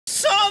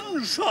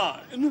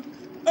sunshine.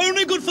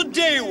 Only good for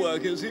day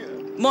work is here.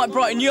 Might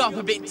brighten you up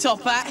a bit,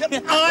 Top Hat.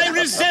 I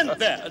resent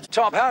that.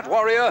 Top Hat,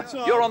 warrior,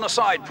 you're on the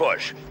side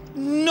push.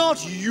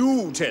 Not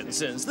you, 10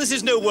 cents. This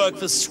is no work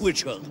for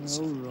switchers.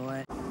 All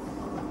right.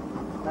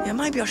 Yeah,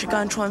 maybe I should go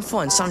and try and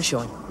find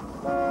Sunshine.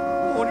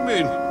 What do you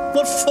mean?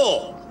 What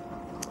for?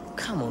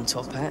 Come on,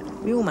 Top Hat.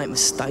 We all make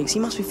mistakes. He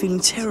must be feeling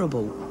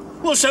terrible.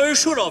 Well, so he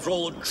should after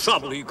all the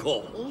trouble he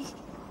caused.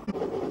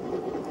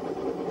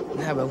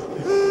 Now, well,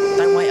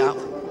 don't wait up.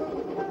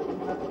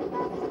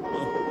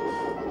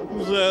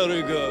 There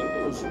he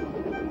goes.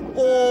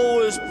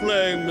 Always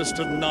playing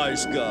Mr.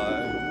 Nice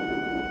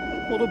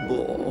Guy. What a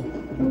bore.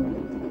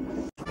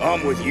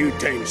 I'm with you,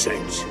 10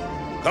 cents.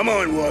 Come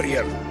on,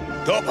 warrior.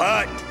 Top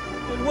Hat.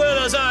 And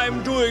whereas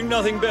I'm doing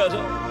nothing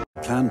better.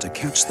 Plan to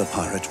catch the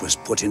pirate was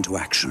put into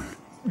action.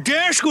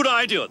 Dash good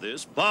idea,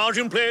 this. Barge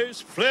in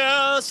place,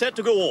 flare set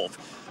to go off.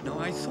 Now,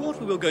 I thought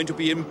we were going to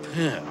be in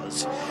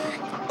pairs.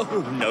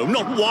 Oh, no,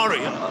 not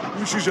warrior.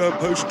 This is our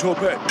post, Top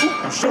Hat.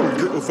 Ooh, sorry,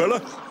 little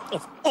fella.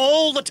 Of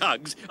all the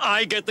tugs,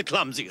 I get the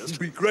clumsiest. It'd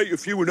be great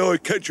if you and I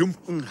catch them.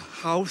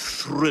 How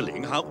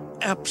thrilling, how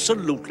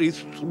absolutely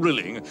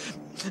thrilling.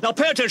 Now,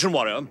 pay attention,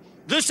 warrior.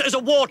 This is a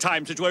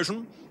wartime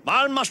situation.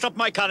 I'll muster up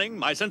my cunning,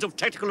 my sense of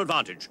tactical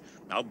advantage.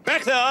 Now,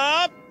 back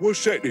there.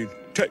 What's that then?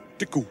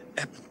 Tactical.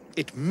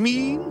 It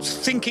means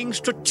thinking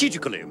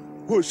strategically.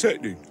 What's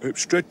that then?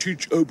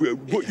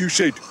 What you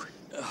said?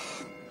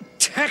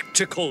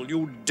 Tactical,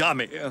 you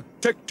dummy.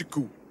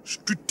 Tactical.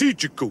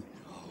 Strategical.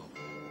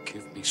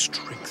 Give me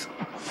strength.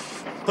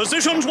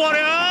 Positions,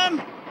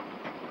 warrior!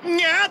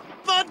 Get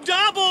the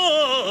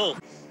double!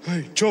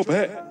 Hey, Top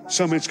Hat,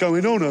 something's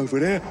going on over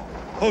there.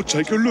 I'll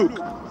take a look.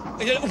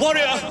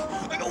 Warrior!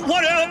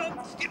 Warrior!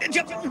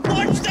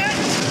 Watch that!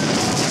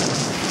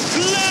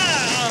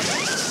 Flare!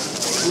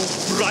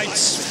 Bright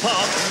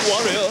spark,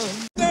 warrior!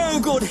 Oh,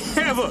 good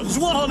heavens!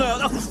 What on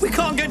earth? Oh, we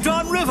can't get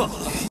downriver!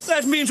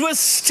 That means we're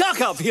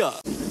stuck up here!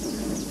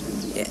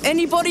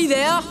 Anybody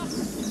there?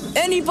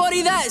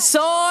 Anybody that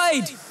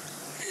side?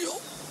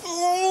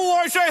 Oh,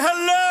 I say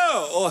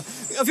hello!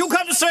 Have you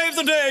come to save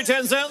the day,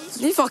 10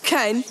 cents? If I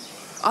can,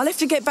 I'll have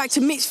to get back to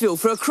Mitsville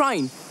for a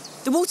crane.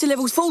 The water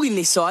level's falling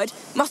this side.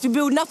 Must be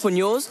building up on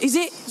yours, is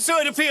it? So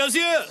it appears,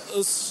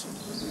 yes.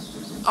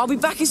 I'll be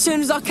back as soon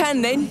as I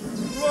can, then.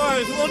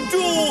 Right, well,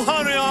 do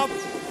hurry up.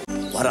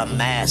 What a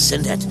mess,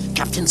 isn't it?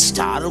 Captain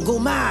Star'll go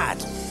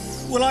mad.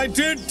 Well, I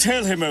did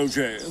tell him,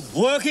 OJ.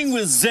 Working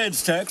with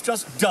Z-Stacks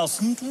just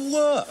doesn't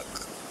work.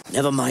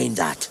 Never mind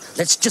that.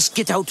 Let's just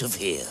get out of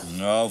here.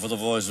 Now for the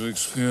voice of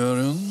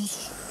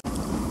experience.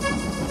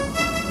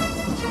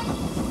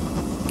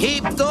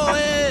 Keep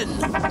going!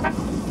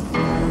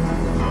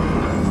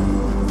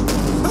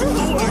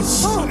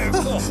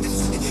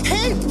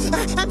 Help!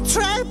 I'm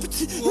trapped!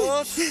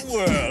 What?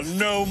 Well,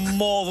 no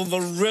more than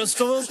the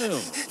rest of us.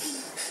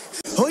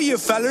 Hiya,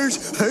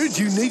 fellers. Heard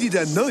you needed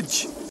a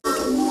nudge.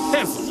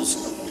 Heavens!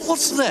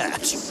 What's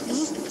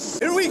that?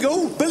 Here we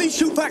go. Billy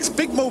Shoepack's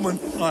big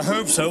moment. I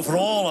hope so, for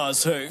all our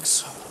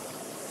sakes.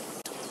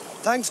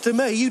 Thanks to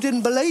me, you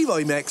didn't believe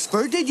I'm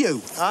expert, did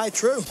you? Aye,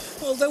 true.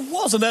 Well, there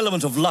was an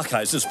element of luck,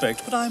 I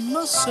suspect, but I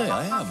must say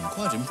I am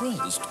quite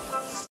impressed.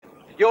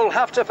 You'll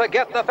have to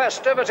forget the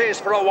festivities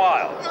for a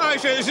while. I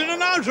say this is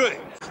an outrage.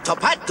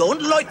 Top Hat,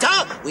 don't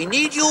loiter. We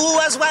need you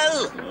as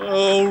well.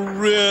 Oh,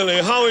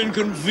 really? How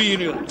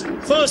inconvenient.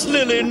 First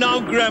Lily, now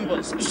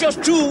Grampus. It's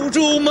just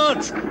too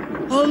much.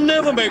 I'll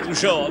never make the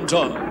show on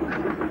time.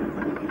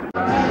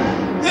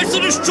 It's the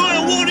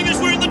destroyer warning us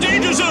we're in the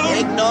danger zone!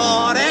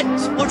 Ignore it!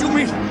 What do you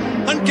mean?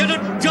 And get a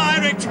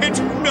direct hit?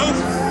 No,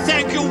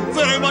 thank you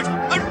very much.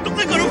 I'm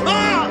thinking of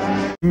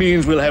her!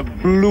 Means we'll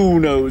have Blue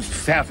Nose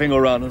faffing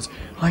around us.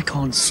 I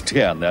can't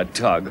stand that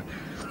tug.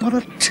 What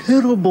a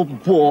terrible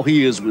bore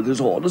he is with his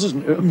orders,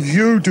 isn't he?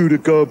 You do the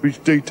garbage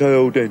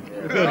detail then.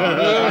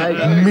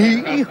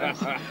 Me?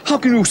 How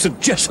can you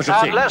suggest such a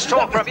And thing? less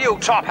talk from you,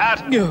 Top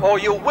Hat, or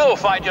you will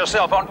find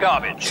yourself on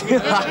garbage.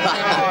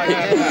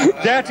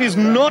 That is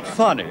not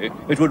funny.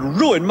 It would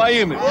ruin my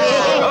image.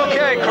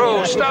 Okay,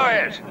 crew, stow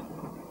it.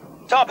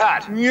 Top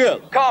Hat. Yes.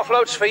 Car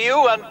floats for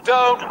you, and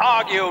don't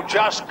argue,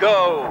 just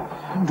go.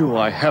 Do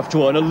I have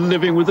to earn a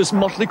living with this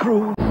motley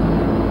crew?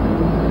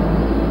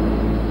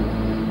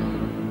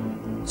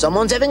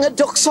 Someone's having a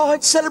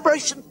dockside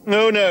celebration.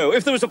 No, no.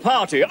 If there was a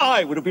party,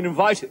 I would have been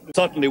invited.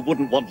 Certainly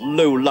wouldn't want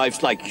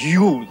low-lifes like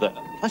you there.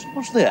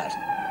 What's that?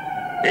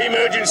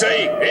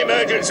 Emergency!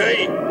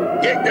 Emergency!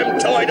 Get them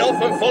tied off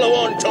and follow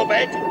on, Top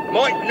Hat.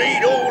 Might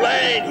need all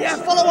hands. Yeah,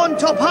 follow on,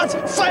 Top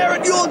Hat. Fire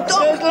at your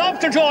dock. I'd love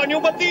to join you,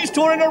 but these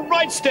two are in a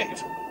right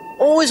state.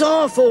 Always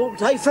our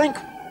fault, eh, Frank?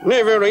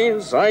 Never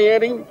is, eh,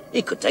 Eddie?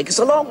 He could take us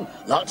along.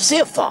 Like to see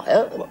a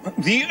fire.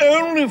 The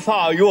only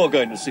fire you're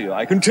going to see,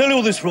 I can tell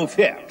you this for a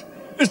fact,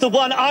 is the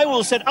one I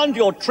will set under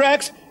your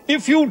tracks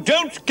if you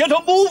don't get a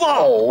move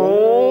on.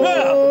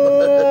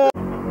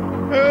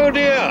 Oh,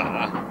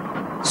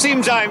 dear.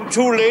 Seems I'm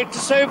too late to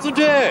save the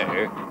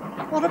day.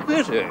 What a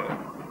pity.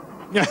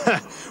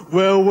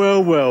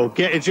 Well,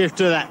 get a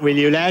drift of that, will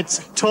you,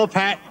 lads? Top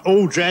Hat,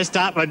 all dressed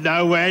up and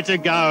nowhere to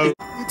go.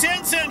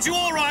 10 cents, you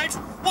all right?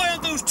 Why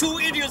aren't those two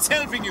idiots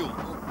helping you?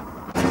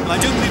 I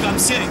don't believe I'm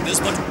saying this,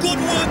 but good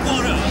work,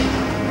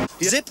 Warrior.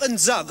 Zip and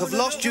Zug have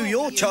lost you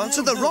your chance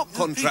at the rock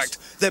contract.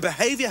 Their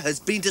behaviour has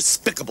been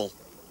despicable.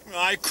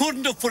 I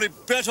couldn't have put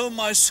it better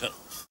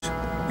myself.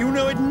 You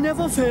know, it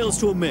never fails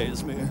to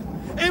amaze me.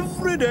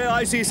 Every day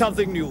I see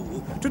something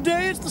new.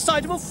 Today it's the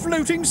sight of a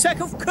floating sack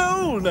of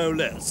coal, no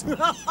less.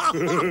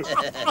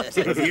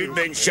 If you'd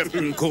been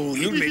shifting coal,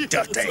 you'd be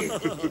dirty.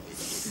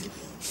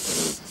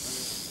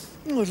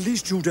 Well, at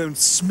least you don't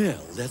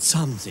smell. That's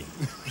something.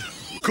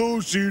 Of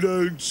course you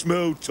don't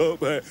smell,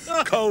 Top Hat.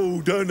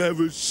 Coal don't have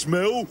a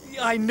smell.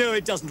 I know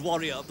it doesn't,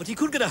 Warrior, but he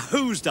could get a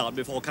hose down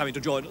before coming to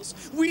join us.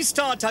 We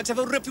Star Tugs have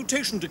a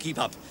reputation to keep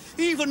up.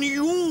 Even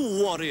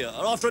you, Warrior,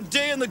 after a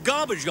day in the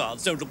garbage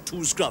yards, don't look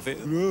too scruffy.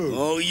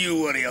 All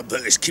you worry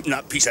about is keeping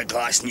that piece of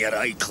glass in your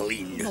eye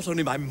clean. Not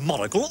only my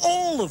monocle,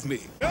 all of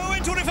me. Go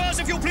into reverse,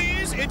 if you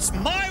please. It's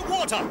my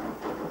water.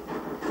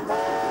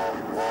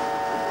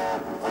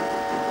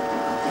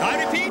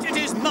 I repeat, it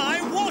is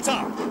my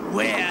water.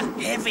 We're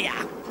heavier.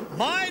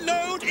 My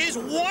load is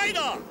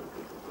wider.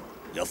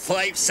 You're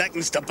 5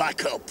 seconds to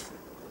back up.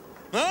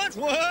 What?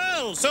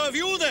 Well, so have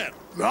you then.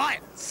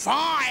 Right,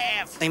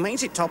 5. He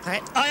means it, Top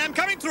Hat. I am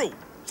coming through.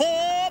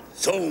 4.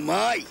 So am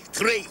I.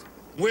 3.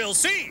 We'll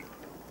see.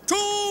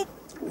 2.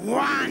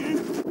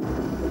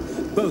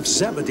 1. Both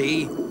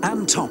Zebedee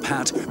and Top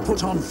Hat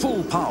put on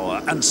full power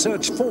and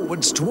surged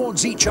forwards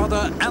towards each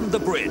other and the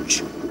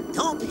bridge.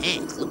 Top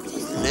Hat looked at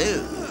his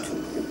load.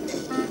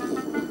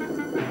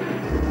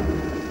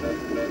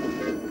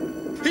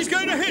 He's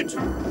going to hit.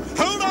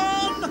 Hold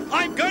on.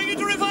 I'm going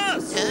into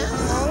reverse.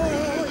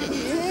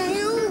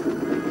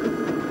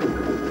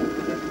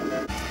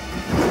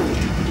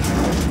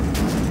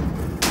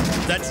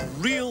 That's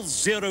real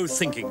zero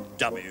thinking,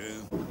 dummy.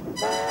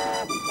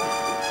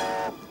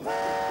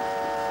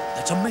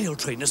 That's a mail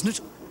train, isn't it?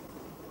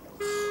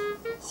 Oh,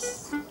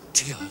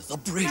 dear, the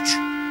bridge.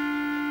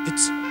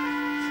 It's...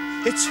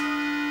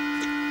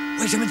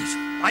 Wait a minute.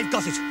 I've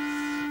got it.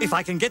 If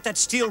I can get that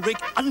steel rig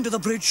under the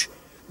bridge,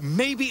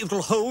 maybe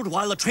it'll hold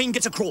while the train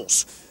gets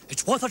across.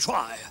 It's worth a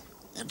try.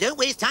 And don't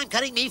waste time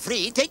cutting me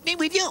free. Take me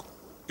with you.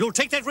 You'll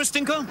take that risk,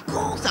 Tinker? Of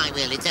course I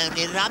will. It's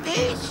only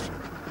rubbish.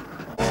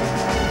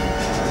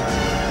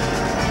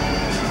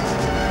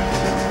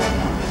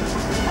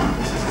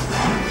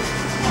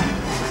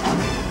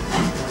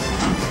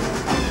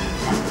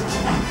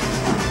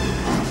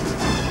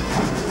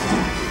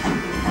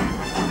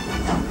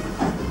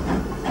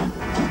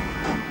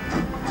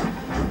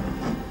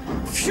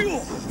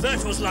 Phew!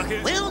 That was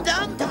lucky. Well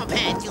done, Top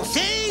Hat. You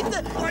saved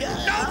the...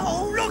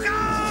 No! Look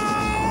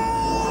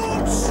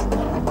out!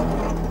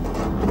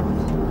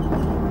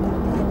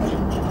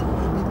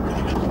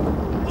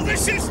 Oh,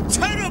 this is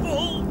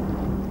terrible!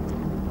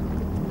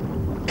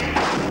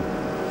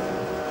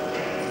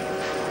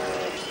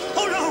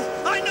 Oh,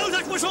 no! I know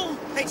that whistle!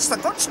 It's the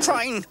goods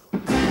train.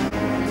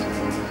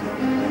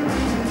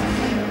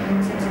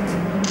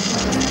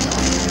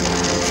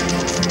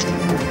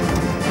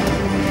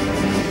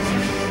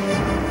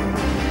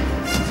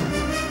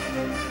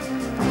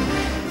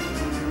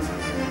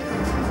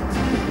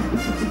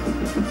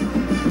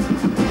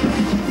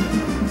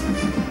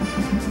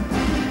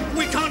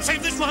 We can't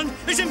save this one!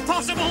 It's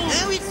impossible!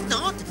 No, it's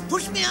not.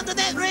 Push me under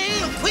that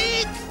rail,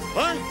 quick!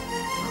 What?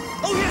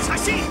 Oh, yes, I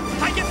see!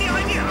 I get the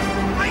idea!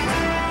 Right!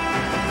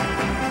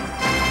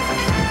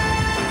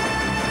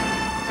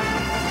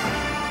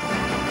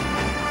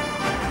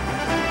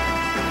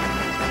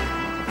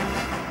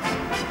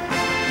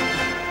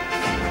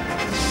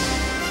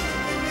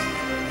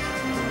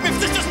 If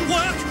this doesn't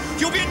work,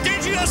 you'll be in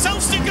danger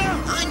yourself, Stinker!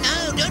 I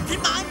know. Don't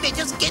remind me.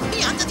 Just get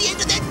me under the end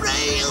of that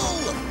rail.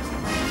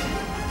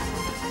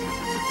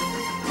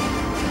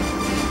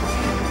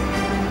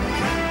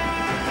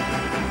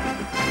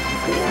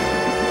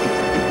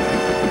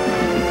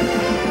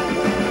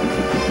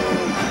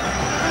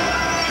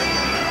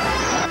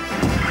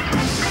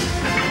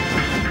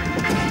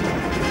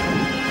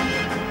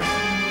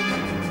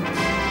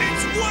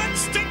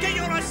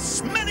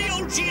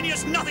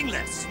 Genius, nothing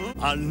less.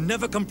 I'll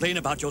never complain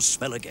about your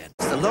smell again.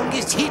 It's the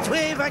longest heat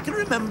wave I can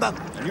remember.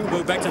 And you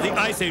go back to the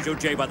Ice Age,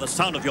 OJ, by the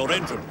sound of your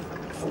engine.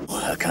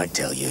 Well, I can't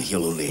tell you.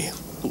 You'll only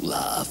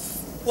laugh.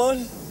 What?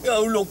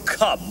 Oh, look,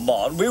 come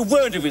on. We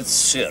weren't even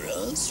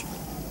serious.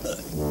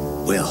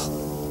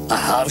 Well, I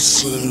have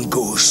seen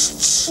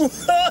ghosts.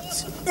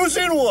 What? You've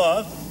seen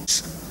what?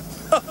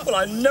 Well,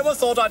 I never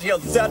thought I'd hear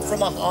that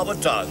from a harbour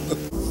tongue.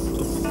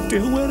 Oh,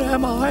 dear, where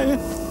am I?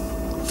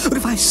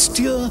 If I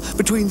steer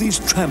between these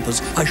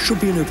trampers, I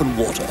should be in open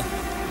water.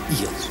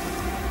 Yes.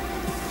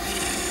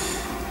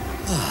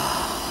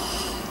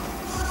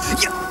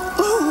 Yeah.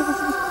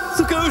 Oh,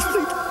 the ghost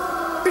fleet.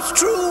 It's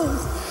true.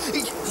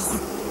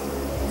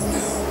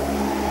 No,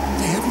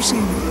 they haven't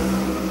seen me.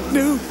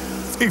 No,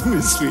 they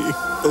missed me.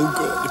 Oh,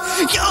 good.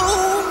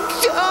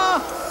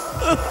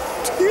 Oh,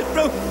 dear,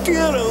 oh,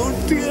 dear, oh,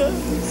 dear.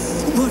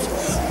 What?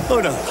 Oh,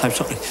 no, I'm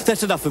sorry.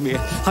 That's enough for me.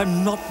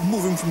 I'm not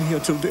moving from here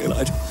till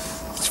daylight.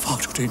 It's far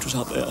too dangerous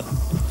out there.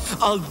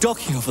 I'll dock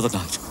here for the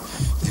night.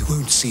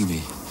 won't see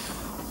me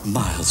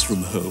miles from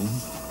home.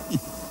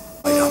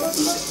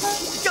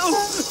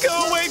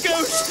 Go away,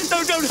 ghost!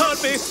 No, don't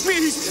hurt me,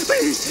 please,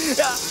 please!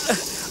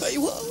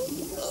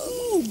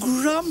 Oh,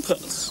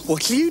 Grumpus.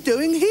 What are you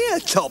doing here,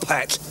 Top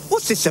Hat?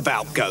 What's this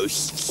about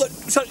ghosts? What,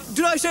 sorry,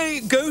 did I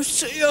say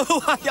ghosts?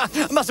 Oh,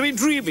 I must have been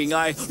dreaming.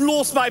 I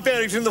lost my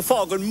bearings in the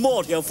fog and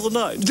moored here for the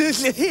night.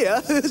 Here?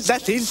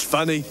 That is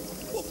funny.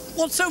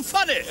 What's so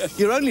funny?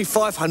 You're only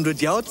 500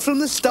 yards from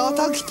the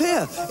Tugs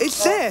pier.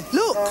 It's there,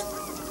 look.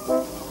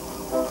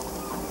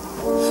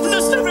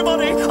 Listen,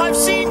 everybody, I've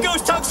seen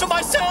ghost tugs for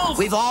myself.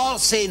 We've all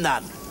seen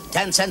them.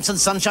 10 cents and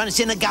sunshine is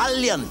in a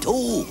galleon,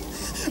 too.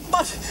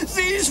 But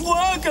these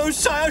were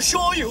ghosts, I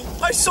assure you.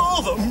 I saw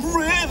them,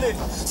 really.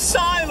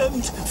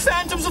 Silent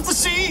phantoms of the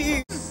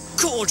sea.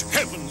 Good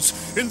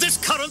heavens! In this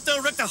current,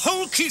 they'll wreck the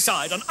whole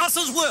quayside and us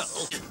as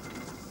well.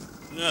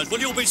 Yes, well,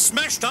 you'll be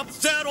smashed up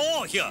there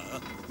or here.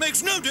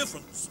 Makes no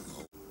difference.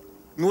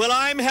 Well,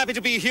 I'm happy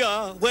to be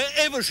here,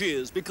 wherever she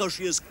is, because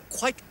she is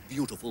quite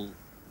beautiful.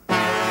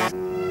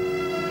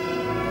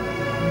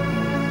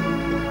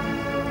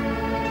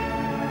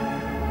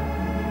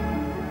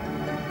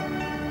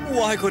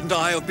 Why couldn't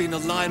I have been a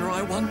liner,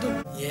 I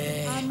wonder?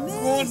 Yeah.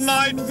 Good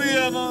night,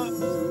 Vienna.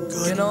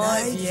 Good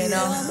night,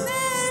 Vienna.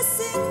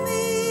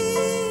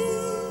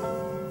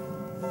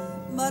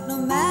 But no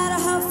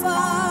matter how far